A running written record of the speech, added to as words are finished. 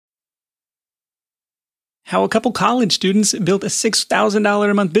how a couple college students built a $6,000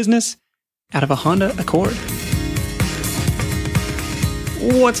 a month business out of a Honda Accord.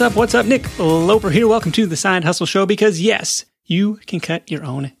 What's up? Nick Loper here. Welcome to the Side Hustle Show because yes, you can cut your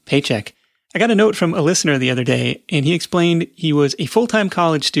own paycheck. I got a note from a listener the other day and he explained he was a full-time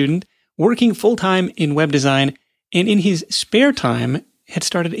college student working full-time in web design and in his spare time had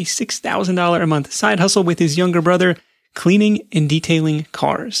started a $6,000 a month side hustle with his younger brother cleaning and detailing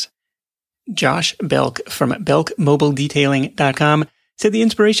cars. Josh Belk from BelkMobileDetailing.com said the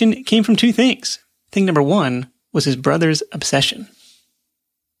inspiration came from two things. Thing number one was his brother's obsession.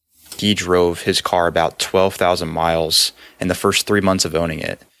 He drove his car about 12,000 miles in the first 3 months of owning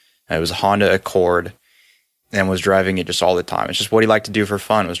it. It was a Honda Accord and was driving it just all the time. It's just what he liked to do for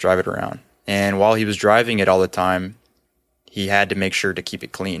fun, was drive it around. And while he was driving it all the time, he had to make sure to keep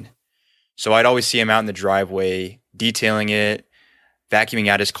it clean. So I'd always see him out in the driveway, detailing it, vacuuming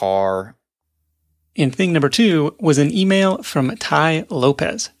out his car. And thing number two was an email from Ty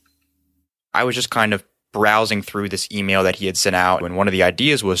Lopez. I was just kind of browsing through this email that he had sent out, and one of the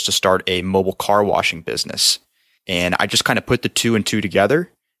ideas was to start a mobile car washing business. And I just kind of put the two and two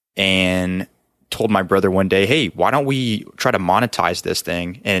together and told my brother one day, hey, why don't we try to monetize this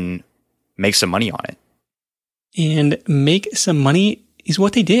thing and make some money on it? And make some money is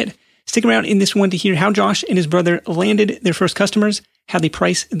what they did. Stick around in this one to hear how Josh and his brother landed their first customers, how they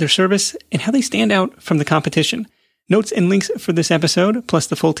price their service, and how they stand out from the competition. Notes and links for this episode, plus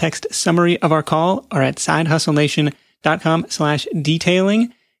the full text summary of our call, are at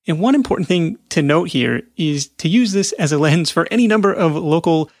sidehustlenation.com/detailing. And one important thing to note here is to use this as a lens for any number of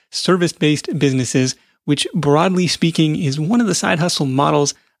local service-based businesses, which broadly speaking is one of the side hustle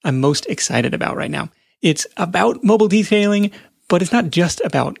models I'm most excited about right now. It's about mobile detailing, but it's not just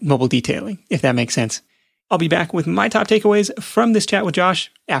about mobile detailing, if that makes sense. I'll be back with my top takeaways from this chat with Josh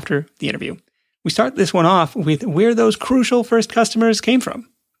after the interview. We start this one off with where those crucial first customers came from.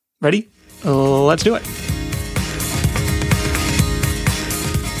 Ready? Let's do it.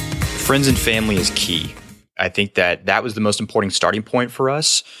 Friends and family is key. I think that was the most important starting point for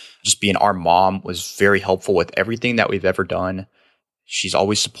us. Just being our mom was very helpful with everything that we've ever done. She's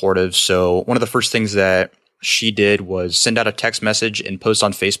always supportive. So one of the first things that she did was send out a text message and post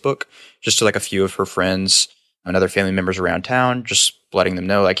on Facebook just to like a few of her friends and other family members around town, just letting them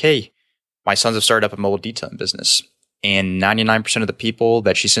know like, hey, my sons have started up a mobile detailing business. And 99% of the people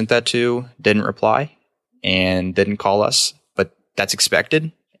that she sent that to didn't reply and didn't call us, but that's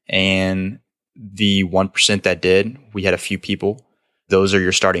expected. And the 1% that did, we had a few people. Those are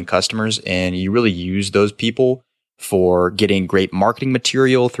your starting customers, and you really use those people for getting great marketing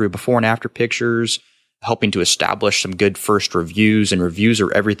material through before and after pictures, helping to establish some good first reviews, and reviews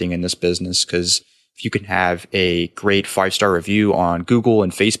are everything in this business because if you can have a great 5-star review on Google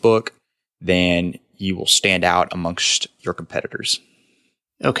and Facebook, then you will stand out amongst your competitors.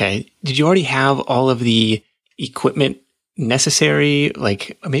 Okay. Did you already have all of the equipment necessary?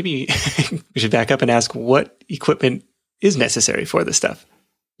 Like maybe we should back up and ask what equipment is necessary for this stuff.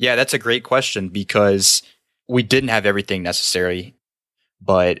 Yeah, that's a great question because we didn't have everything necessary,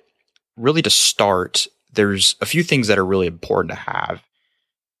 but really to start, there's a few things that are really important to have.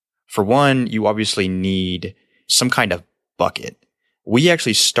 For one, you obviously need some kind of bucket. We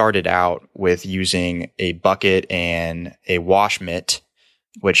actually started out with using a bucket and a wash mitt,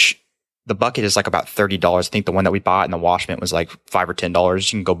 which the bucket is like about $30. I think the one that we bought and the wash mitt was like $5 or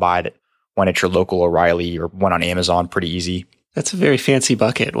 $10. You can go buy it one at your local O'Reilly or one on Amazon pretty easy. That's a very fancy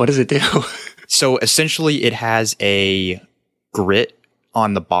bucket. What does it do? So essentially it has a grit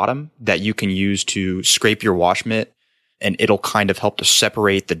on the bottom that you can use to scrape your wash mitt, and it'll kind of help to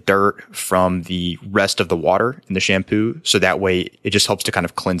separate the dirt from the rest of the water in the shampoo. So that way it just helps to kind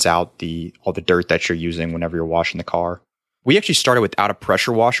of cleanse out all the dirt that you're using whenever you're washing the car. We actually started without a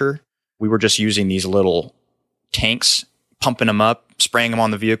pressure washer. We were just using these little tanks, pumping them up, spraying them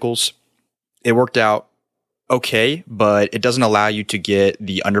on the vehicles. It worked out okay, but it doesn't allow you to get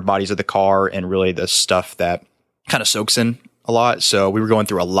the underbodies of the car and really the stuff that kind of soaks in a lot. So we were going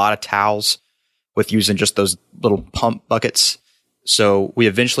through a lot of towels with using just those little pump buckets. So we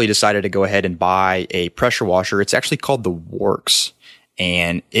eventually decided to go ahead and buy a pressure washer. It's actually called the Works,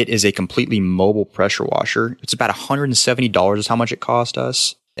 and it is a completely mobile pressure washer. It's about $170 is how much it cost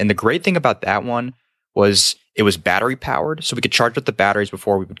us. And the great thing about that one was it was battery powered, so we could charge up the batteries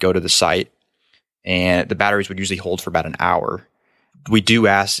before we would go to the site. And the batteries would usually hold for about an hour. We do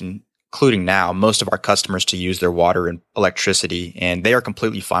ask, including now, most of our customers to use their water and electricity, and they are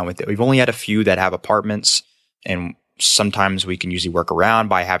completely fine with it. We've only had a few that have apartments, and sometimes we can usually work around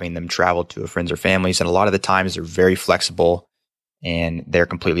by having them travel to friends or families. And a lot of the times they're very flexible and they're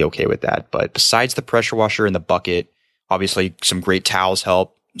completely okay with that. But besides the pressure washer and the bucket, obviously some great towels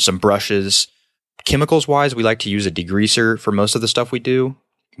help, some brushes. Chemicals wise, we like to use a degreaser for most of the stuff we do.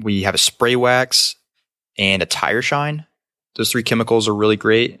 We have a spray wax and a tire shine. Those 3 chemicals are really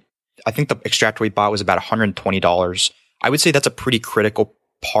great. I think the extractor we bought was about $120. I would say that's a pretty critical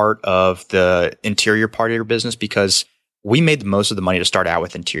part of the interior part of your business because we made the most of the money to start out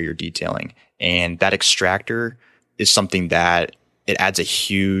with interior detailing. And that extractor is something that it adds a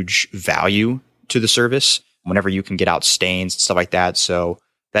huge value to the service whenever you can get out stains and stuff like that. So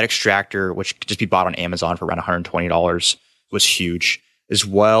that extractor, which could just be bought on Amazon for around $120, was huge, as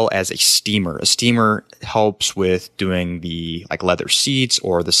well as a steamer. A steamer helps with doing the like leather seats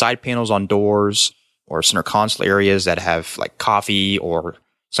or the side panels on doors or center console areas that have like coffee or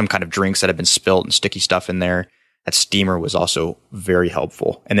some kind of drinks that have been spilt and sticky stuff in there. That steamer was also very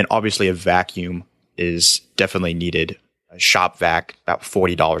helpful. And then obviously a vacuum is definitely needed. A shop vac, about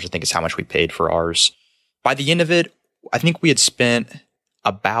 $40, I think is how much we paid for ours. By the end of it, I think we had spent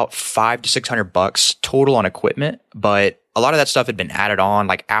about $500 to $600 total on equipment, but a lot of that stuff had been added on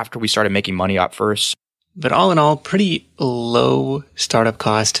like after we started making money up first. But all in all, pretty low startup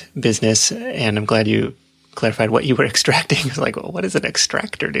cost business. And I'm glad you clarified what you were extracting. It's like, well, what does an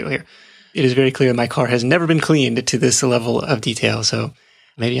extractor do here? It is very clear my car has never been cleaned to this level of detail. So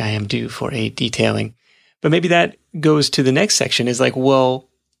maybe I am due for a detailing. But maybe that goes to the next section is like, well,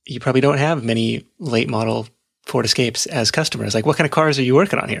 you probably don't have many late model Ford Escapes as customers. Like, what kind of cars are you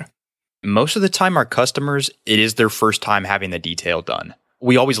working on here? Most of the time, our customers, it is their first time having the detail done.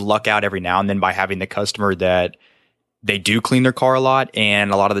 We always luck out every now and then by having the customer that they do clean their car a lot.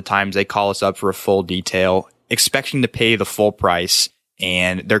 And a lot of the times they call us up for a full detail, expecting to pay the full price,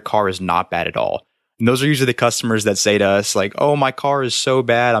 and their car is not bad at all. And those are usually the customers that say to us like, oh, my car is so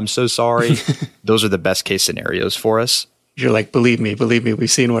bad. I'm so sorry. Those are the best case scenarios for us. You're like, believe me, we've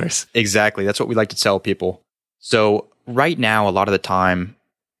seen worse. Exactly. That's what we like to tell people. So right now, a lot of the time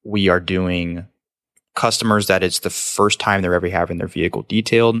we are doing customers that it's the first time they're ever having their vehicle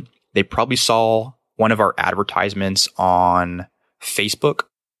detailed. They probably saw one of our advertisements on Facebook,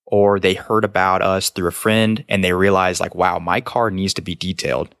 or they heard about us through a friend and they realized like, wow, my car needs to be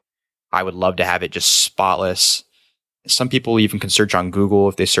detailed. I would love to have it just spotless. Some people even can search on Google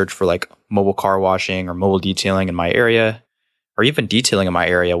if they search for like mobile car washing or mobile detailing in my area, or even detailing in my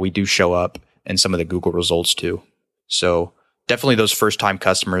area. We do show up in some of the Google results too. So definitely those first time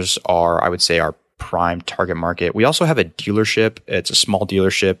customers are, I would say, our prime target market. We also have a dealership. It's a small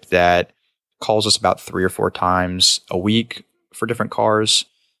dealership that calls us about 3 or 4 times a week for different cars.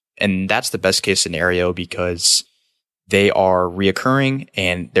 And that's the best case scenario because they are reoccurring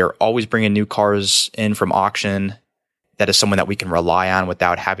and they're always bringing new cars in from auction. That is someone that we can rely on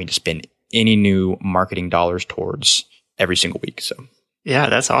without having to spend any new marketing dollars towards every single week. So, yeah,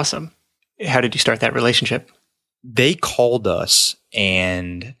 that's awesome. How did you start that relationship? They called us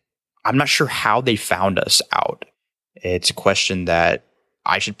and I'm not sure how they found us out. It's a question that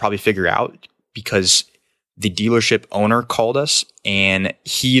I should probably figure out because the dealership owner called us and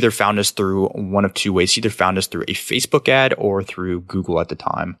he either found us through one of 2 ways. He either found us through a Facebook ad or through Google at the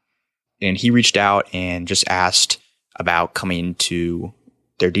time. And he reached out and just asked about coming to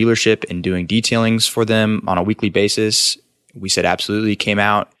their dealership and doing detailings for them on a weekly basis. We said absolutely, came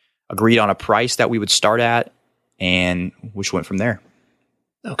out, agreed on a price that we would start at, and which went from there.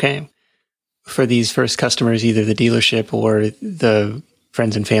 Okay. For these first customers, either the dealership or the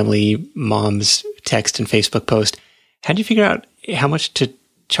friends and family, mom's text and Facebook post, how did you figure out how much to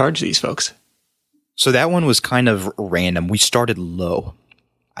charge these folks? So that one was kind of random. We started low.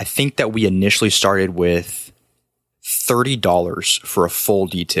 I think that we initially started with $30 for a full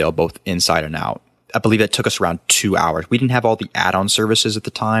detail, both inside and out. I believe that took us around 2 hours. We didn't have all the add-on services at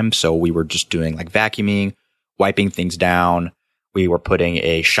the time, so we were just doing like vacuuming, wiping things down. We were putting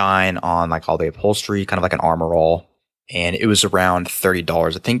a shine on like all the upholstery, kind of like an Armor All. And it was around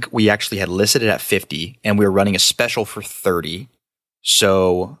 $30. I think we actually had listed it at $50 and we were running a special for $30.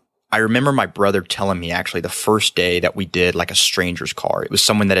 So I remember my brother telling me actually the first day that we did like a stranger's car. It was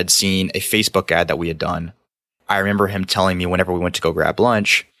someone that had seen a Facebook ad that we had done. I remember him telling me whenever we went to go grab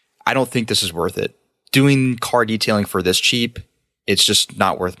lunch, I don't think this is worth it. Doing car detailing for this cheap, it's just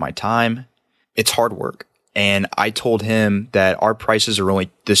not worth my time. It's hard work. And I told him that our prices are only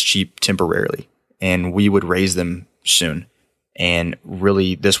this cheap temporarily and we would raise them soon. And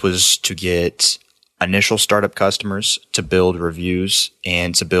really, this was to get initial startup customers, to build reviews,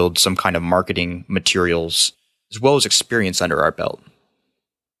 and to build some kind of marketing materials, as well as experience under our belt.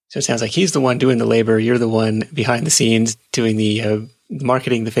 So it sounds like he's the one doing the labor. You're the one behind the scenes doing the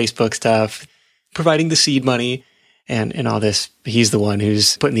marketing, the Facebook stuff, providing the seed money. and all this. He's the one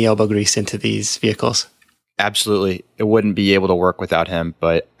who's putting the elbow grease into these vehicles. Absolutely. It wouldn't be able to work without him.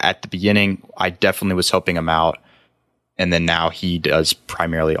 But at the beginning, I definitely was helping him out. And then now he does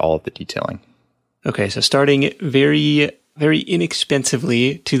primarily all of the detailing. Okay, so starting very, very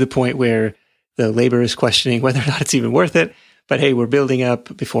inexpensively to the point where the labor is questioning whether or not it's even worth it. But hey, we're building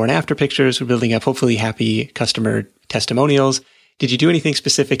up before and after pictures. We're building up hopefully happy customer testimonials. Did you do anything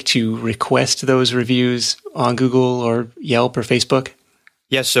specific to request those reviews on Google or Yelp or Facebook?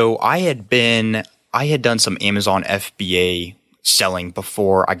 Yeah, so I had done some Amazon FBA selling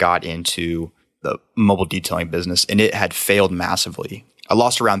before I got into the mobile detailing business, and it had failed massively. I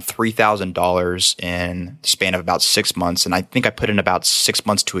lost around $3,000 in the span of about 6 months, and I think I put in about 6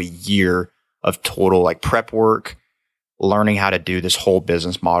 months to a year of total like prep work, learning how to do this whole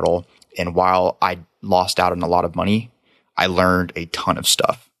business model. And while I lost out on a lot of money, I learned a ton of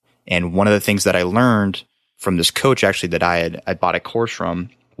stuff. And one of the things that I learned from this coach actually that I bought a course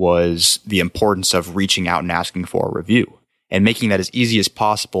from was the importance of reaching out and asking for a review and making that as easy as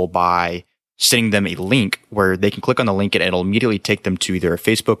possible by sending them a link where they can click on the link and it'll immediately take them to either a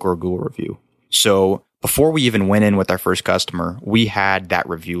Facebook or a Google review. So before we even went in with our first customer, we had that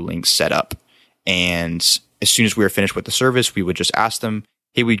review link set up. And as soon as we were finished with the service, we would just ask them,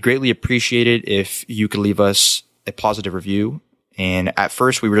 hey, we'd greatly appreciate it if you could leave us a positive review. And at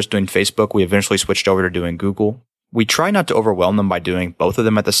first we were just doing Facebook. We eventually switched over to doing Google. We try not to overwhelm them by doing both of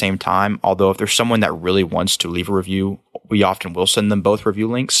them at the same time. Although if there's someone that really wants to leave a review, we often will send them both review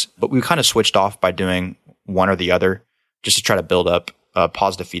links. But we kind of switched off by doing one or the other just to try to build up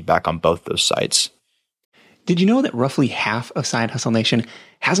positive feedback on both those sites. Did you know that roughly half of Side Hustle Nation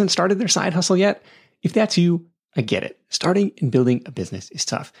hasn't started their side hustle yet? If that's you, I get it. Starting and building a business is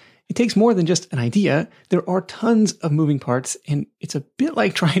tough. It takes more than just an idea. There are tons of moving parts, and it's a bit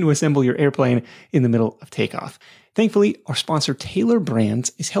like trying to assemble your airplane in the middle of takeoff. Thankfully, our sponsor, Tailor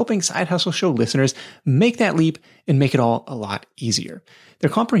Brands, is helping Side Hustle Show listeners make that leap and make it all a lot easier. Their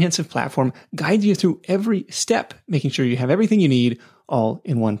comprehensive platform guides you through every step, making sure you have everything you need all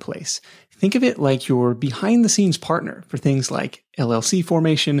in one place. Think of it like your behind-the-scenes partner for things like LLC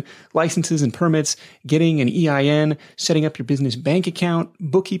formation, licenses and permits, getting an EIN, setting up your business bank account,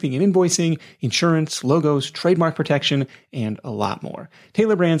 bookkeeping and invoicing, insurance, logos, trademark protection, and a lot more.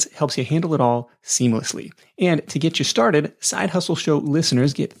 Tailor Brands helps you handle it all seamlessly. And to get you started, Side Hustle Show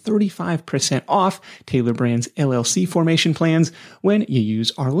listeners get 35% off Tailor Brands LLC formation plans when you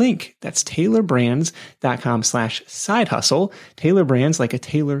use our link. That's tailorbrands.com/side hustle. Tailor Brands, like a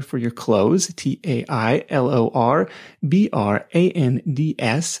tailor for your clothes,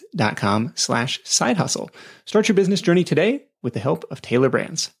 TAILORBRANDS.com/side hustle. Start your business journey today with the help of Tailor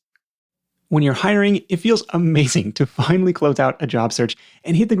Brands. When you're hiring, it feels amazing to finally close out a job search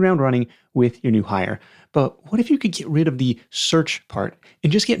and hit the ground running with your new hire. But what if you could get rid of the search part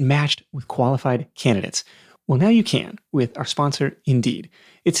and just get matched with qualified candidates? Well, now you can with our sponsor, Indeed.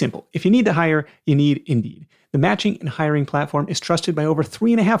 It's simple. If you need to hire, you need Indeed. The matching and hiring platform is trusted by over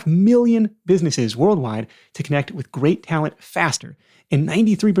 3.5 million businesses worldwide to connect with great talent faster. And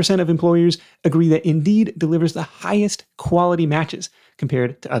 93% of employers agree that Indeed delivers the highest quality matches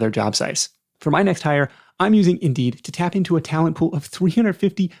compared to other job sites. For my next hire, I'm using Indeed to tap into a talent pool of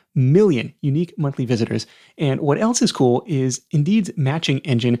 350 million unique monthly visitors. And what else is cool is Indeed's matching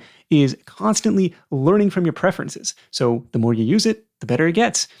engine is constantly learning from your preferences. So the more you use it, the better it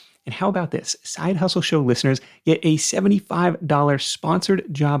gets. And how about this? Side Hustle Show listeners get a $75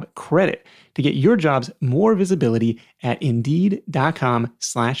 sponsored job credit to get your jobs more visibility at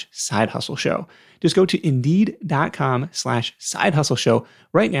Indeed.com/Side Hustle Show. Just go to Indeed.com/Side Hustle Show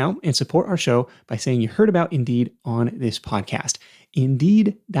right now and support our show by saying you heard about Indeed on this podcast.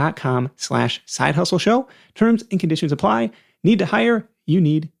 Indeed.com/Side Hustle Show. Terms and conditions apply. Need to hire? You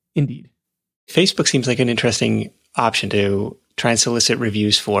need Indeed. Facebook seems like an interesting option to try and solicit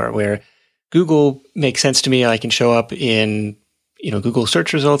reviews for, where Google makes sense to me. I can show up in, Google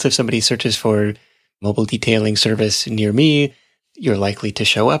search results. If somebody searches for mobile detailing service near me, you're likely to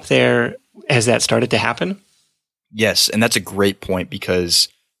show up there. Has that started to happen? Yes. And that's a great point, because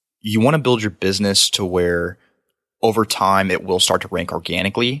you want to build your business to where over time it will start to rank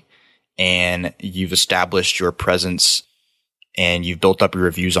organically, and you've established your presence and you've built up your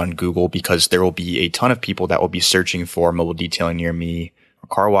reviews on Google, because there will be a ton of people that will be searching for mobile detailing near me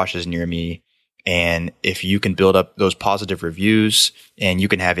or car washes near me. And if you can build up those positive reviews and you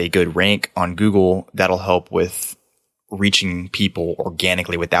can have a good rank on Google, that'll help with reaching people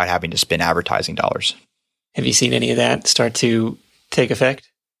organically without having to spend advertising dollars. Have you seen any of that start to take effect?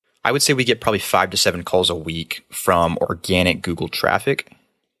 I would say we get probably 5 to 7 calls a week from organic Google traffic.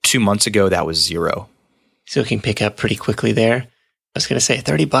 2 months ago, that was 0. so it can pick up pretty quickly there. I was going to say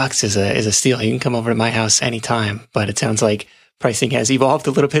 $30 is a steal. You can come over to my house anytime, but it sounds like pricing has evolved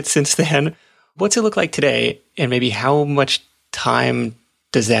a little bit since then. What's it look like today? And maybe how much time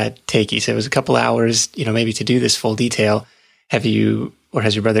does that take you? So it was a couple hours, maybe to do this full detail. Have you, or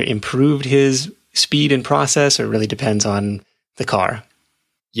has your brother improved his speed and process, or it really depends on the car?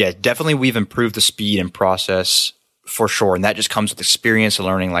 Yeah, definitely we've improved the speed and process for sure. And that just comes with experience and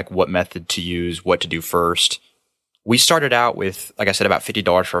learning like what method to use, what to do first. We started out with, like I said, about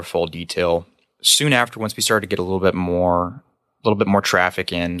 $50 for a full detail. Soon after, once we started to get a little bit more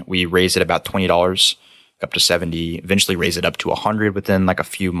traffic in, we raised it about $20 up to $70, eventually raised it up to $100 within like a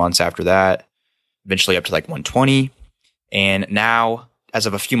few months after that, eventually up to like $120. And now, as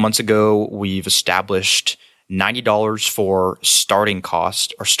of a few months ago, we've established $90 for starting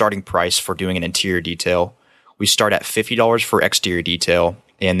cost or starting price for doing an interior detail. We start at $50 for exterior detail,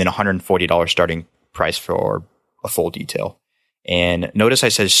 and then $140 starting price for a full detail. And notice I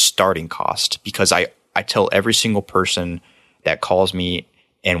said starting cost because I tell every single person that calls me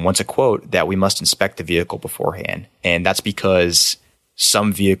and wants a quote that we must inspect the vehicle beforehand. And that's because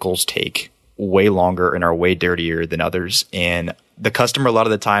some vehicles take way longer and are way dirtier than others. And the customer a lot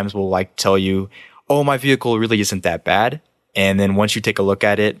of the times will like tell you, oh, my vehicle really isn't that bad. And then once you take a look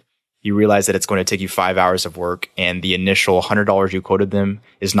at it, you realize that it's going to take you 5 hours of work and the initial $100 you quoted them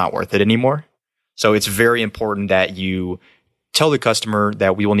is not worth it anymore. So it's very important that you tell the customer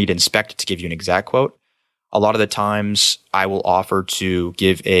that we will need to inspect it to give you an exact quote. A lot of the times I will offer to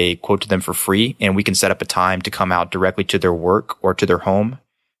give a quote to them for free, and we can set up a time to come out directly to their work or to their home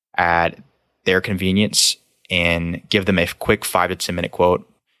at their convenience and give them a quick 5 to 10 minute quote.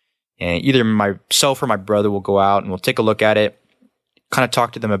 And either myself or my brother will go out and we'll take a look at it, kind of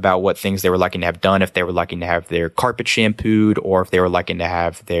talk to them about what things they were liking to have done, if they were liking to have their carpet shampooed, or if they were liking to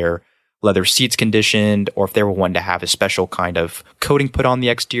have their leather seats conditioned, or if they were wanting to have a special kind of coating put on the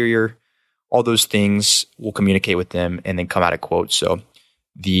exterior. All those things we'll communicate with them and then come out a quote. So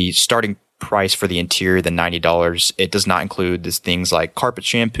the starting price for the interior, the $90, it does not include these things like carpet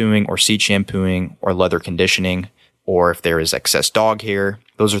shampooing or seat shampooing or leather conditioning, or if there is excess dog hair.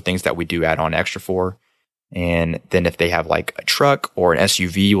 Those are things that we do add on extra for. And then if they have like a truck or an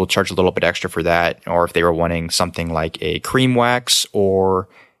SUV, we'll charge a little bit extra for that. Or if they were wanting something like a cream wax or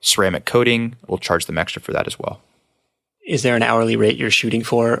ceramic coating, we'll charge them extra for that as well. Is there an hourly rate you're shooting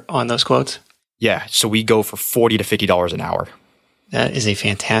for on those quotes? Yeah, so we go for $40 to $50 an hour. That is a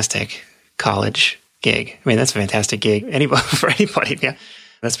fantastic college gig. I mean, that's a fantastic gig for anybody. Yeah,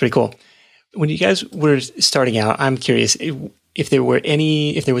 that's pretty cool. When you guys were starting out, I'm curious if there was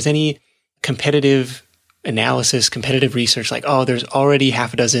any competitive analysis, competitive research, like, oh, there's already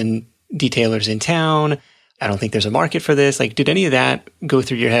half a dozen detailers in town. I don't think there's a market for this. Like, did any of that go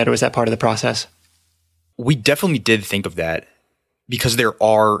through your head, or was that part of the process? We definitely did think of that because there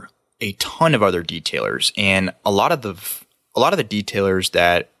are a ton of other detailers, and a lot of the detailers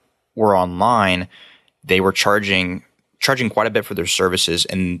that were online, they were charging quite a bit for their services,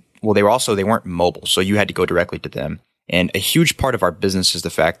 and well, they weren't mobile, so you had to go directly to them. And a huge part of our business is the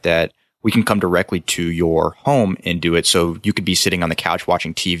fact that we can come directly to your home and do it. So you could be sitting on the couch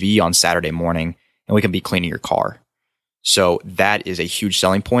watching TV on Saturday morning, and we can be cleaning your car. So that is a huge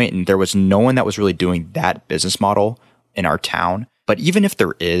selling point. And there was no one that was really doing that business model in our town. But even if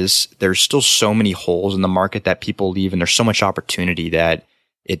there's still so many holes in the market that people leave, and there's so much opportunity that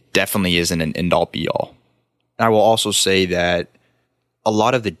it definitely isn't an end all be all. And I will also say that a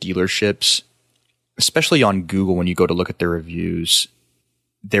lot of the dealerships, especially on Google, when you go to look at their reviews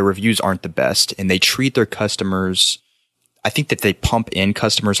aren't the best, and they treat their customers. I think that they pump in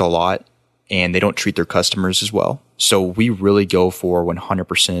customers a lot, and they don't treat their customers as well. So we really go for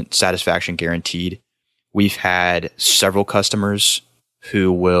 100% satisfaction guaranteed. We've had several customers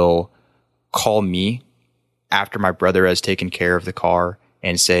who will call me after my brother has taken care of the car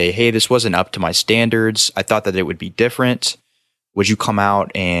and say, hey, this wasn't up to my standards. I thought that it would be different. Would you come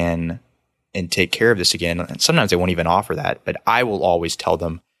out and take care of this again? And sometimes they won't even offer that, but I will always tell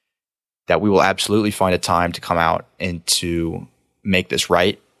them that we will absolutely find a time to come out and to make this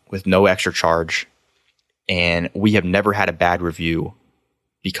right with no extra charge. And we have never had a bad review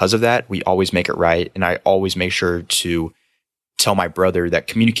because of that. We always make it right. And I always make sure to tell my brother that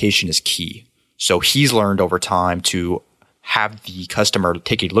communication is key. So he's learned over time to have the customer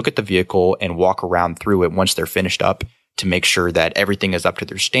take a look at the vehicle and walk around through it once they're finished up to make sure that everything is up to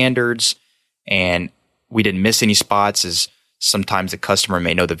their standards. And we didn't miss any spots, as sometimes the customer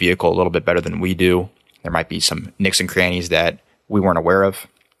may know the vehicle a little bit better than we do. There might be some nicks and crannies that we weren't aware of.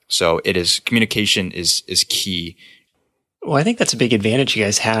 So communication is key. Well, I think that's a big advantage you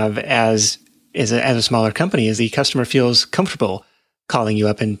guys have as as a smaller company is the customer feels comfortable calling you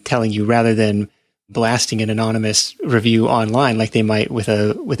up and telling you rather than blasting an anonymous review online like they might with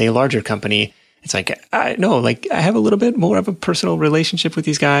a larger company. It's like, I have a little bit more of a personal relationship with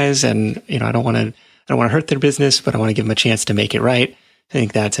these guys, and I don't want to hurt their business, but I want to give them a chance to make it right. I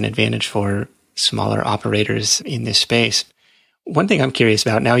think that's an advantage for smaller operators in this space. One thing I'm curious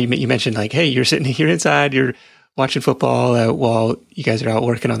about now, you mentioned like, hey, you're sitting here inside, you're watching football while you guys are out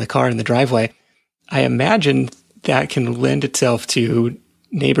working on the car in the driveway. I imagine that can lend itself to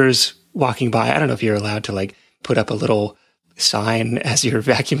neighbors walking by. I don't know if you're allowed to like put up a little sign as you're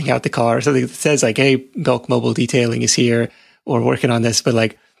vacuuming out the car or something that says like, hey, Belk Mobile Detailing is here or working on this. But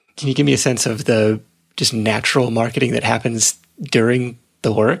like, can you give me a sense of the just natural marketing that happens during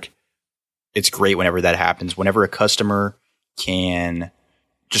the work? It's great whenever that happens. Whenever a customer can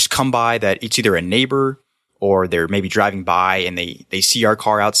just come by, that it's either a neighbor or they're maybe driving by and they see our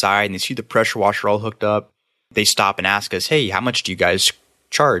car outside and they see the pressure washer all hooked up. They stop and ask us, hey, how much do you guys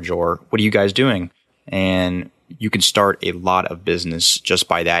charge? Or what are you guys doing? And you can start a lot of business just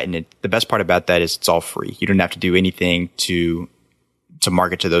by that. And the best part about that is it's all free. You don't have to do anything to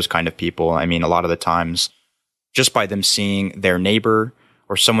market to those kind of people. I mean, a lot of the times, just by them seeing their neighbor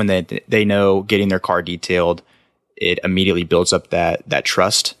or someone that they know getting their car detailed, it immediately builds up that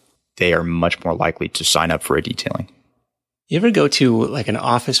trust. They are much more likely to sign up for a detailing. You ever go to like an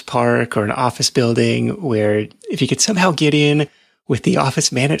office park or an office building where if you could somehow get in with the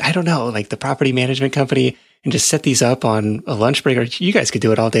office manager, I don't know, like the property management company, and just set these up on a lunch break, or you guys could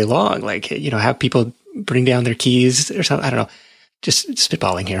do it all day long. Like, have people bring down their keys or something. I don't know. Just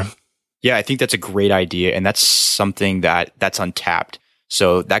spitballing here. Yeah, I think that's a great idea. And that's something that's untapped.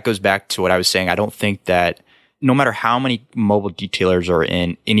 So that goes back to what I was saying. I don't think that no matter how many mobile detailers are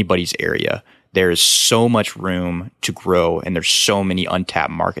in anybody's area, there is so much room to grow and there's so many untapped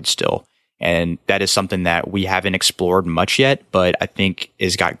markets still. And that is something that we haven't explored much yet, but I think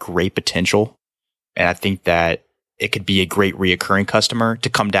has got great potential. And I think that it could be a great reoccurring customer to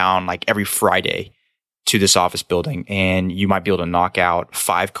come down like every Friday to this office building, and you might be able to knock out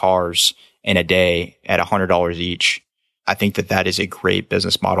 5 cars in a day at $100 each. I think that is a great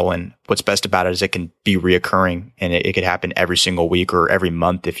business model. And what's best about it is it can be reoccurring, and it could happen every single week or every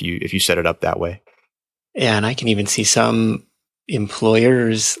month if you set it up that way. Yeah, and I can even see some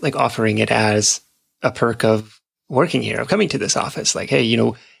employers like offering it as a perk of working here, of coming to this office. Like, hey,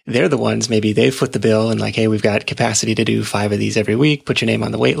 they're the ones, maybe they foot the bill and like, hey, we've got capacity to do 5 of these every week. Put your name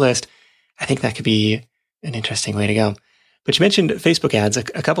on the wait list. I think that could be an interesting way to go. But you mentioned Facebook ads a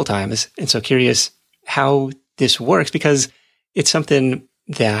couple times. And so curious how this works, because it's something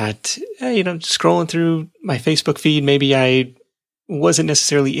that, scrolling through my Facebook feed, maybe I wasn't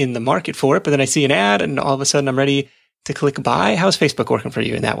necessarily in the market for it, but then I see an ad and all of a sudden I'm ready to click buy. How's Facebook working for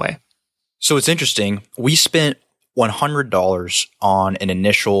you in that way? So it's interesting. We spent $100 on an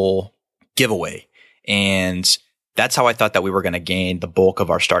initial giveaway, and that's how I thought that we were going to gain the bulk of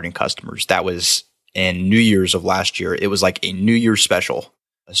our starting customers. That was in New Year's of last year. It was like a New Year's special.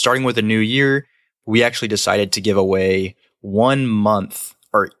 Starting with the new year, we actually decided to give away 1 month,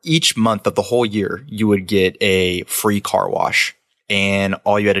 or each month of the whole year, you would get a free car wash. And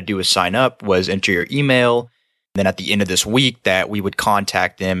all you had to do was sign up, was enter your email. Then at the end of this week that we would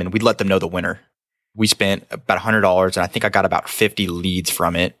contact them and we'd let them know the winner. We spent about $100, and I think I got about 50 leads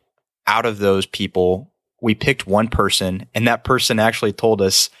from it. Out of those people, we picked one person, and that person actually told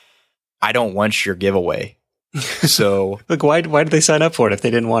us, I don't want your giveaway. So look, why did they sign up for it if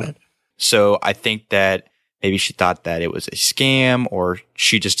they didn't want it? So I think that maybe she thought that it was a scam, or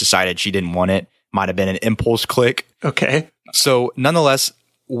she just decided she didn't want it. Might have been an impulse click. Okay. So nonetheless,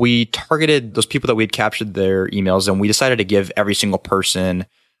 we targeted those people that we had captured their emails, and we decided to give every single person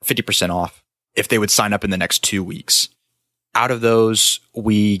 50% off if they would sign up in the next 2 weeks. Out of those,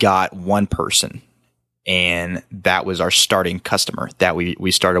 we got one person, and that was our starting customer that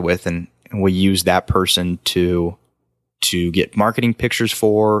we started with, and we used that person to get marketing pictures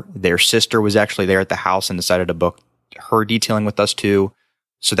for. Their sister was actually there at the house and decided to book her detailing with us too.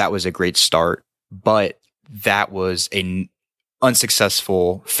 So that was a great start. But that was an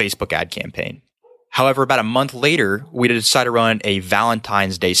unsuccessful Facebook ad campaign. However, about a month later, we decided to run a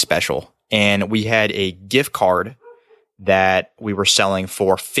Valentine's Day special, and we had a gift card that we were selling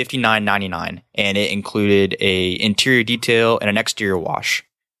for $59.99, and it included a interior detail and an exterior wash.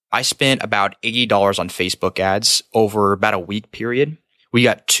 I spent about $80 on Facebook ads over about a week period. We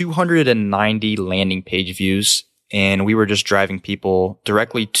got 290 landing page views, and we were just driving people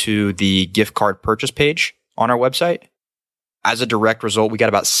directly to the gift card purchase page on our website. As a direct result, we got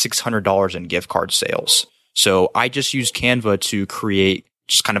about $600 in gift card sales. So I just used Canva to create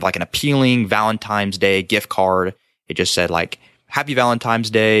just kind of like an appealing Valentine's Day gift card. It just said like, Happy Valentine's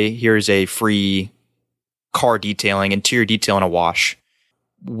Day. Here's a free car detailing, interior detail, and a wash.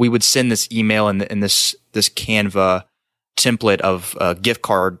 We would send this email and this Canva template of a gift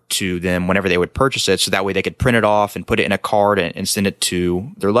card to them whenever they would purchase it. So that way they could print it off and put it in a card and send it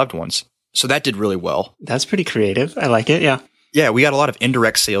to their loved ones. So that did really well. That's pretty creative. I like it. Yeah. Yeah, we got a lot of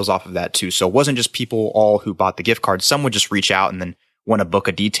indirect sales off of that too. So it wasn't just people all who bought the gift card. Some would just reach out and then want to book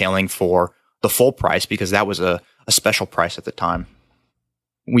a detailing for the full price because that was a special price at the time.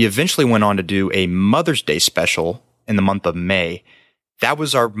 We eventually went on to do a Mother's Day special in the month of May. That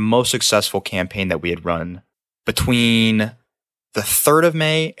was our most successful campaign that we had run. Between the 3rd of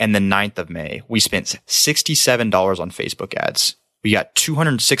May and the 9th of May, we spent $67 on Facebook ads. We got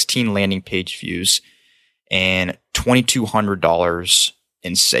 216 landing page views and $2,200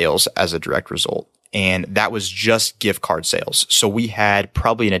 in sales as a direct result. And that was just gift card sales. So we had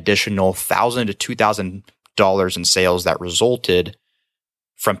probably an additional $1,000 to $2,000 in sales that resulted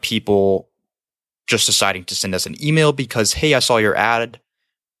from people just deciding to send us an email because, hey, I saw your ad.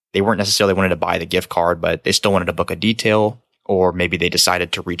 They weren't necessarily wanting to buy the gift card, but they still wanted to book a detail, or maybe they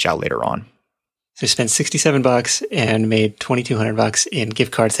decided to reach out later on. So you spent $67 and made $2,200 in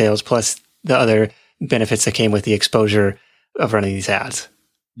gift card sales, plus the other benefits that came with the exposure of running these ads.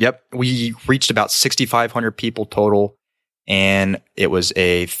 Yep. We reached about 6,500 people total, and it was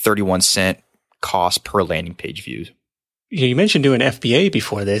a 31-cent cost per landing page view. You mentioned doing FBA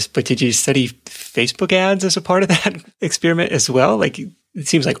before this, but did you study Facebook ads as a part of that experiment as well? Like, it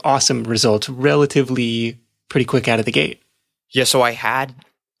seems like awesome results, relatively pretty quick out of the gate. Yeah, so I had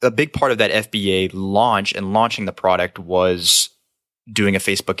a big part of that FBA launch and launching the product was doing a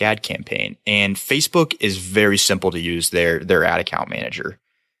Facebook ad campaign. And Facebook is very simple to use their ad account manager.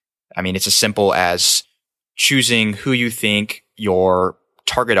 I mean, it's as simple as choosing who you think your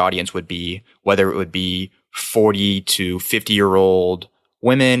target audience would be, whether it would be 40 to 50-year-old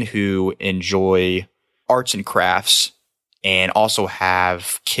women who enjoy arts and crafts and also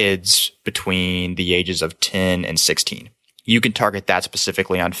have kids between the ages of 10 and 16. You can target that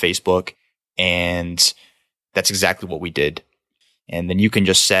specifically on Facebook, and that's exactly what we did. And then you can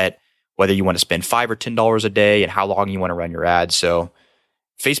just set whether you want to spend $5 or $10 a day and how long you want to run your ads. So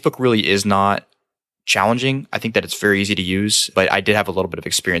Facebook really is not challenging. I think that it's very easy to use, but I did have a little bit of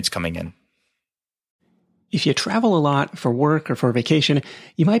experience coming in. If you travel a lot for work or for vacation,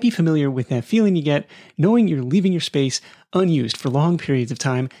 you might be familiar with that feeling you get knowing you're leaving your space unused for long periods of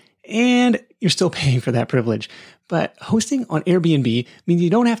time and you're still paying for that privilege. But hosting on Airbnb means you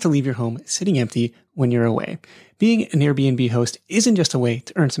don't have to leave your home sitting empty when you're away. Being an Airbnb host isn't just a way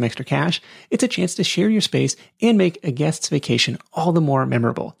to earn some extra cash. It's a chance to share your space and make a guest's vacation all the more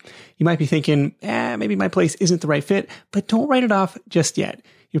memorable. You might be thinking, maybe my place isn't the right fit, but don't write it off just yet.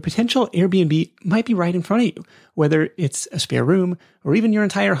 Your potential Airbnb might be right in front of you. Whether it's a spare room or even your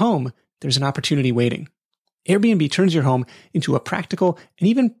entire home, there's an opportunity waiting. Airbnb turns your home into a practical and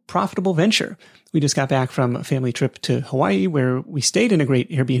even profitable venture. We just got back from a family trip to Hawaii where we stayed in a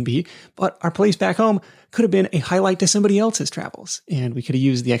great Airbnb, but our place back home could have been a highlight to somebody else's travels, and we could have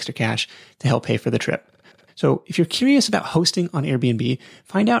used the extra cash to help pay for the trip. So if you're curious about hosting on Airbnb,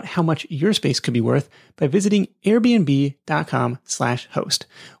 find out how much your space could be worth by visiting airbnb.com/host.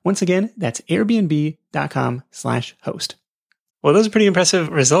 Once again, that's airbnb.com/host. Well, those are pretty impressive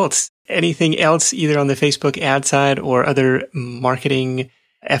results. Anything else either on the Facebook ad side or other marketing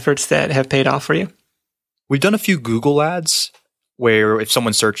efforts that have paid off for you? We've done a few Google ads where if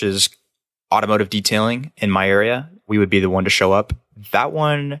someone searches automotive detailing in my area, we would be the one to show up. That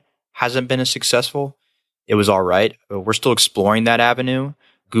one hasn't been as successful. It was all right. We're still exploring that avenue.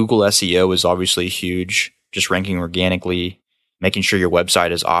 Google SEO is obviously huge, just ranking organically, making sure your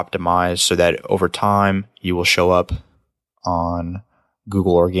website is optimized so that over time you will show up on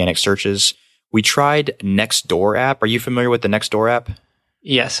Google organic searches. We tried Nextdoor app. Are you familiar with the Nextdoor app?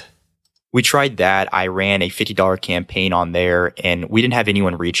 Yes. We tried that. I ran a $50 campaign on there and we didn't have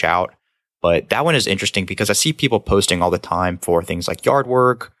anyone reach out. But that one is interesting because I see people posting all the time for things like yard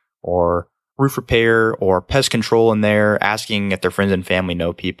work or roof repair or pest control in there, asking if their friends and family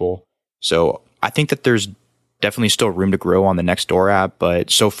know people. So I think that there's definitely still room to grow on the Nextdoor app,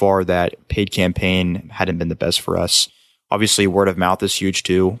 but so far that paid campaign hadn't been the best for us. Obviously, word of mouth is huge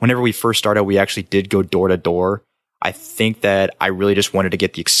too. Whenever we first started, we actually did go door to door. I think that I really just wanted to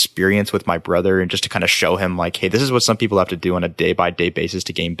get the experience with my brother and just to kind of show him like, hey, this is what some people have to do on a day-by-day basis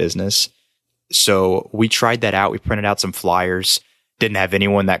to gain business. So we tried that out. We printed out some flyers. Didn't have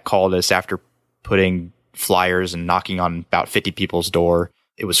anyone that called us after putting flyers and knocking on about 50 people's door.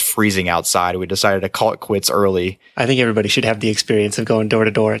 it was freezing outside. We decided to call it quits early. I think everybody should have the experience of going door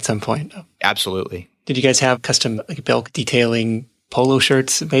to door at some point. Absolutely. Did you guys have custom Belk detailing polo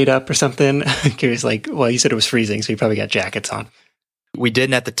shirts made up or something? I'm curious, you said it was freezing, so you probably got jackets on. We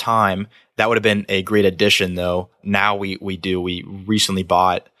didn't at the time. That would have been a great addition, though. Now we do. We recently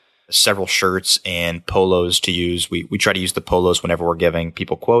bought several shirts and polos to use. We try to use the polos whenever we're giving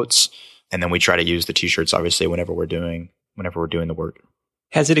people quotes, and then we try to use the t-shirts, obviously, whenever we're doing the work.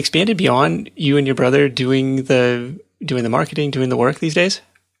 Has it expanded beyond you and your brother doing the marketing, doing the work these days?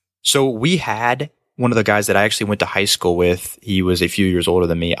 So we had one of the guys that I actually went to high school with. He was a few years older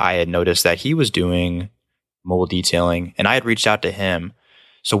than me. I had noticed that he was doing mobile detailing, and I had reached out to him.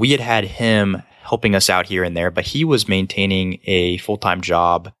 So we had him helping us out here and there, but he was maintaining a full-time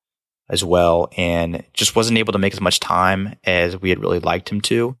job as well and just wasn't able to make as much time as we had really liked him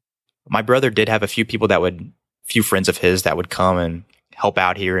to. My brother did have a few friends of his that would come and help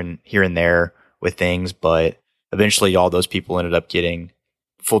out here and there with things, but eventually all those people ended up getting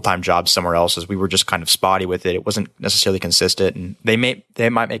full-time jobs somewhere else as we were just kind of spotty with it. It wasn't necessarily consistent, and they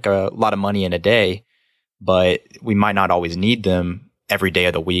might make a lot of money in a day, but we might not always need them every day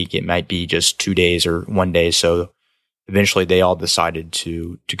of the week. It might be just 2 days or 1 day. So eventually they all decided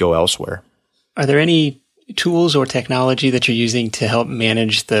to go elsewhere. Are there any tools or technology that you're using to help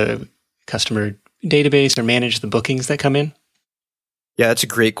manage the customer database or manage the bookings that come in? Yeah, that's a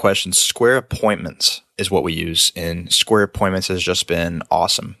great question. Square Appointments is what we use, and Square Appointments has just been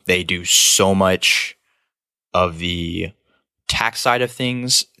awesome. They do so much of the tax side of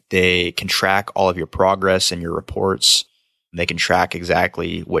things. They can track all of your progress and your reports. They can track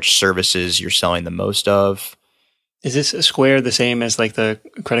exactly which services you're selling the most of. Is this Square the same as the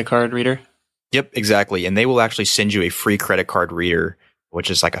credit card reader? Yep, exactly. And they will actually send you a free credit card reader, which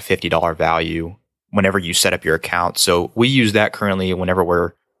is like a $50 value whenever you set up your account. So we use that currently whenever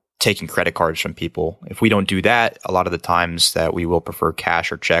we're taking credit cards from people. If we don't do that, a lot of the times that we will prefer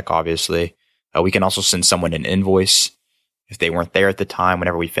cash or check, obviously. We can also send someone an invoice. If they weren't there at the time,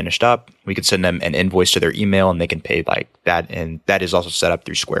 whenever we finished up, we could send them an invoice to their email and they can pay like that. And that is also set up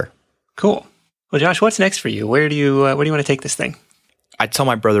through Square. Cool. Well, Josh, what's next for you? Where do you want to take this thing? I tell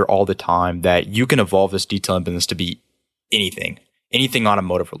my brother all the time that you can evolve this detailing business to be anything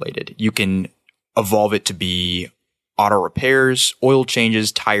automotive related. You can evolve it to be auto repairs, oil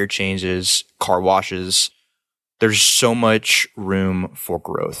changes, tire changes, car washes. There's so much room for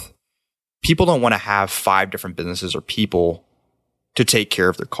growth. People don't want to have 5 different businesses or people to take care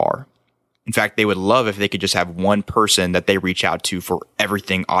of their car. In fact, they would love if they could just have one person that they reach out to for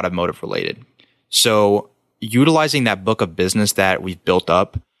everything automotive related. So utilizing that book of business that we've built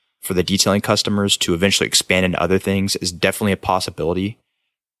up for the detailing customers to eventually expand into other things is definitely a possibility.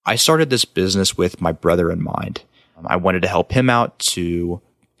 I started this business with my brother in mind. I wanted to help him out, to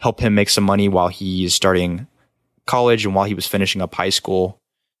help him make some money while he's starting college and while he was finishing up high school.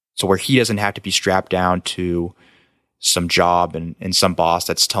 So where he doesn't have to be strapped down to some job and some boss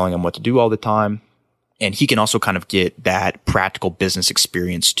that's telling him what to do all the time. And he can also kind of get that practical business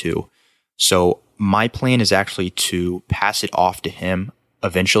experience too. So my plan is actually to pass it off to him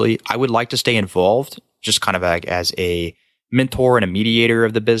eventually. I would like to stay involved, just kind of like as a mentor and a mediator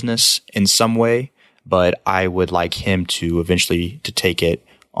of the business in some way, but I would like him to eventually to take it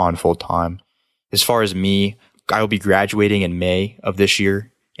on full time. As far as me, I will be graduating in May of this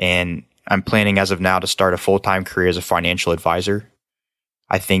year. And I'm planning as of now to start a full-time career as a financial advisor.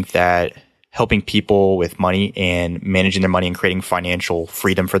 I think that helping people with money and managing their money and creating financial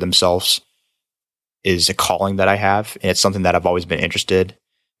freedom for themselves is a calling that I have. And it's something that I've always been interested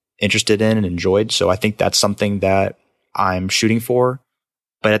in and enjoyed. So I think that's something that I'm shooting for.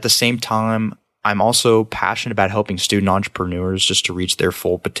 But at the same time, I'm also passionate about helping student entrepreneurs just to reach their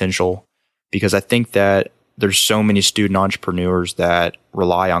full potential, because I think that there's so many student entrepreneurs that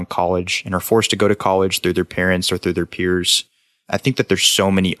rely on college and are forced to go to college through their parents or through their peers. I think that there's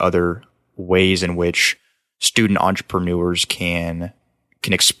so many other ways in which student entrepreneurs can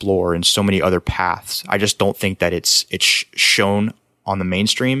explore, and so many other paths. I just don't think that it's shown on the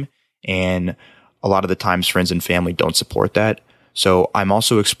mainstream, and a lot of the times friends and family don't support that. So I'm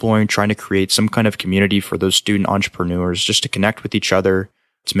also exploring trying to create some kind of community for those student entrepreneurs just to connect with each other,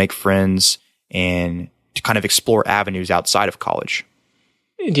 to make friends, and to kind of explore avenues outside of college.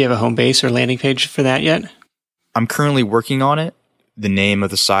 Do you have a home base or landing page for that yet? I'm currently working on it. The name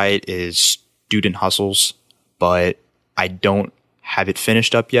of the site is Student Hustles, but I don't have it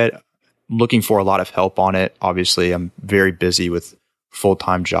finished up yet. I'm looking for a lot of help on it. Obviously, I'm very busy with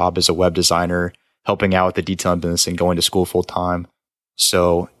full-time job as a web designer, helping out with the detailing business and going to school full-time.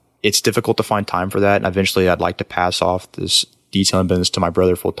 So it's difficult to find time for that. And eventually I'd like to pass off this detailing business to my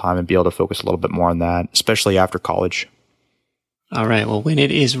brother full time and be able to focus a little bit more on that, especially after college. All right. Well, when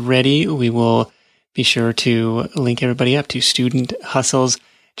it is ready, we will be sure to link everybody up to Student Hustles.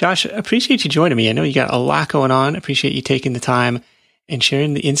 Josh, appreciate you joining me. I know you got a lot going on. Appreciate you taking the time and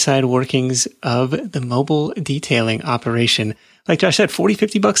sharing the inside workings of the mobile detailing operation. Like Josh said,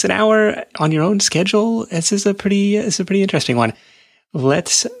 $40-$50 an hour on your own schedule. This is a pretty interesting one.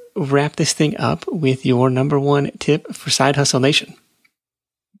 Let's wrap this thing up with your number one tip for Side Hustle Nation.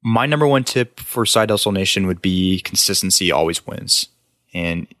 My number one tip for Side Hustle Nation would be consistency always wins.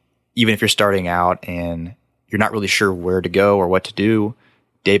 And even if you're starting out and you're not really sure where to go or what to do,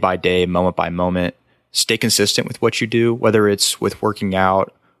 day by day, moment by moment, stay consistent with what you do, whether it's with working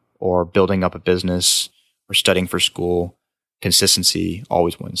out or building up a business or studying for school. Consistency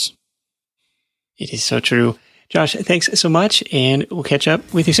always wins. It is so true. Josh, thanks so much, and we'll catch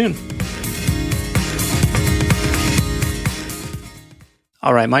up with you soon.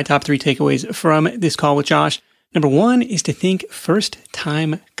 All right, my top 3 takeaways from this call with Josh. Number 1 is to think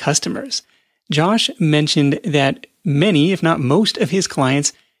first-time customers. Josh mentioned that many, if not most, of his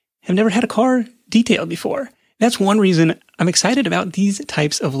clients have never had a car detailed before. That's one reason I'm excited about these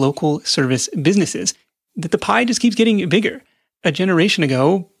types of local service businesses, that the pie just keeps getting bigger. A generation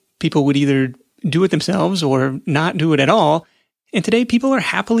ago, people would either do it themselves or not do it at all. And today people are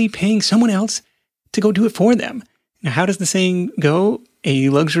happily paying someone else to go do it for them. Now, how does the saying go? A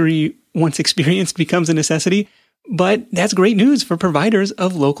luxury once experienced becomes a necessity. But that's great news for providers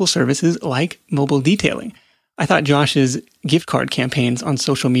of local services like mobile detailing. I thought Josh's gift card campaigns on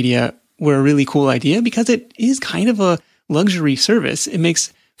social media were a really cool idea because it is kind of a luxury service. It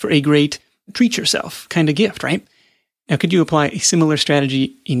makes for a great treat yourself kind of gift, right? Now, could you apply a similar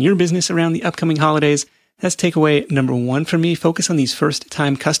strategy in your business around the upcoming holidays? That's takeaway number 1 for me. Focus on these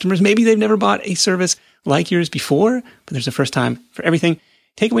first-time customers. Maybe they've never bought a service like yours before, but there's a first time for everything.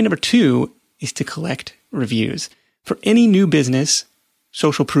 Takeaway number 2 is to collect reviews. For any new business,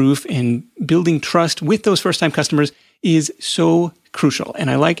 social proof and building trust with those first-time customers is so crucial. And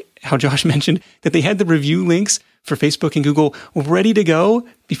I like how Josh mentioned that they had the review links for Facebook and Google ready to go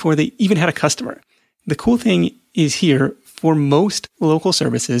before they even had a customer. The cool thing is here, for most local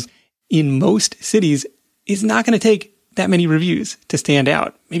services in most cities, it's not going to take that many reviews to stand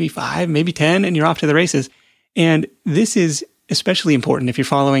out. Maybe 5, maybe 10, and you're off to the races. And this is especially important if you're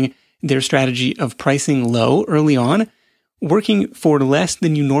following their strategy of pricing low early on. Working for less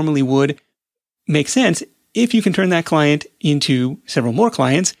than you normally would makes sense if you can turn that client into several more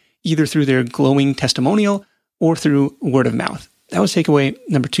clients, either through their glowing testimonial or through word of mouth. That was takeaway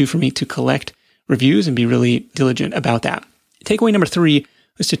number 2 for me, to collect reviews and be really diligent about that. Takeaway number 3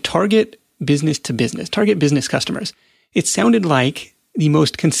 was to target business to business, target business customers. It sounded like the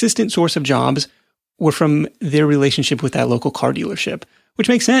most consistent source of jobs were from their relationship with that local car dealership, which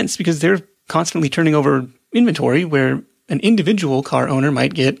makes sense because they're constantly turning over inventory where an individual car owner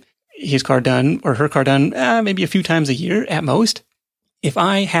might get his car done or her car done maybe a few times a year at most. If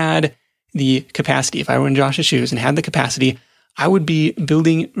I had the capacity, if I were in Josh's shoes and had the capacity, I would be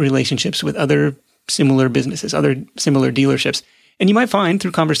building relationships with other similar businesses, other similar dealerships. And you might find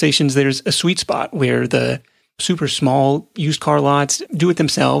through conversations, there's a sweet spot where the super small used car lots do it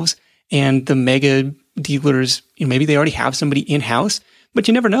themselves and the mega dealers, maybe they already have somebody in-house, but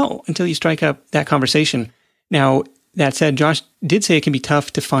you never know until you strike up that conversation. Now, that said, Josh did say it can be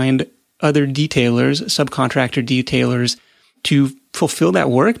tough to find other detailers, subcontractor detailers, to fulfill that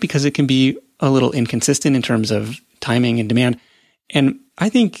work because it can be a little inconsistent in terms of timing and demand. And I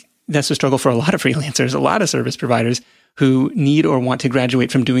think that's a struggle for a lot of freelancers, a lot of service providers who need or want to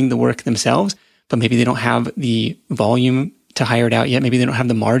graduate from doing the work themselves, but maybe they don't have the volume to hire it out yet. Maybe they don't have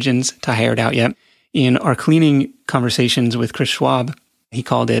the margins to hire it out yet. In our cleaning conversations with Chris Schwab, he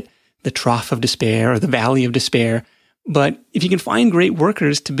called it the trough of despair or the valley of despair. But if you can find great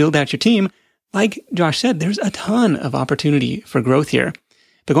workers to build out your team, like Josh said, there's a ton of opportunity for growth here.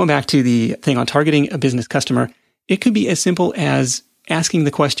 But going back to the thing on targeting a business customer, it could be as simple as asking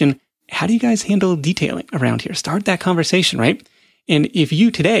the question, how do you guys handle detailing around here? Start that conversation, right? And if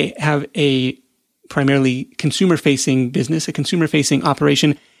you today have a primarily consumer-facing business, a consumer-facing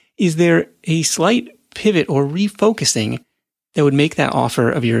operation, is there a slight pivot or refocusing that would make that offer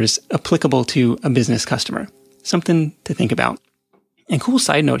of yours applicable to a business customer? Something to think about. And cool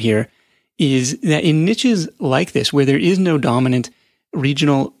side note here is that in niches like this, where there is no dominant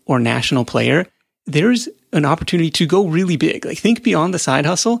regional or national player, there's an opportunity to go really big. Like think beyond the side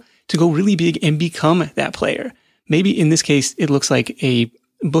hustle to go really big and become that player. Maybe in this case, it looks like a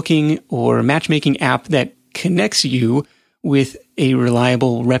booking or matchmaking app that connects you with a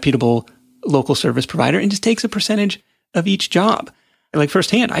reliable, reputable local service provider and just takes a percentage of each job. Like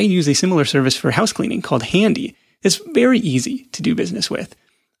firsthand, I use a similar service for house cleaning called Handy. It's very easy to do business with.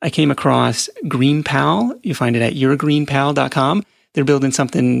 I came across GreenPal. You find it at yourgreenpal.com. They're building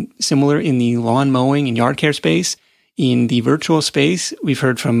something similar in the lawn mowing and yard care space. In the virtual space, we've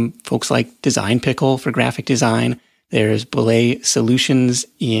heard from folks like Design Pickle for graphic design. There's Belay Solutions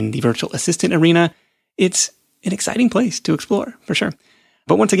in the virtual assistant arena. It's an exciting place to explore, for sure.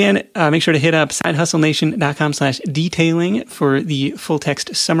 But once again, make sure to hit up sidehustlenation.com/detailing for the full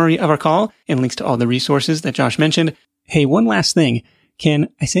text summary of our call and links to all the resources that Josh mentioned. Hey, one last thing. Can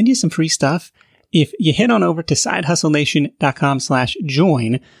I send you some free stuff? If you head on over to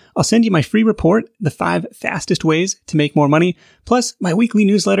sidehustlenation.com/join, I'll send you my free report, the 5 fastest ways to make more money, plus my weekly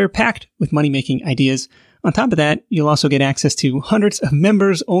newsletter packed with money-making ideas. On top of that, you'll also get access to hundreds of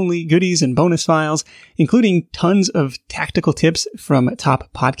members-only goodies and bonus files, including tons of tactical tips from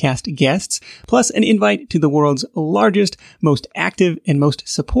top podcast guests, plus an invite to the world's largest, most active, and most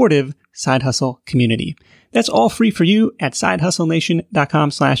supportive side hustle community. That's all free for you at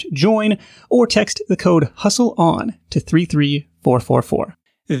sidehustlenation.com/join or text the code HUSTLEON to 33444.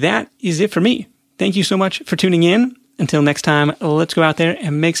 That is it for me. Thank you so much for tuning in. Until next time, let's go out there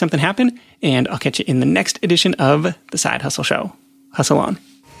and make something happen, and I'll catch you in the next edition of The Side Hustle Show. Hustle on.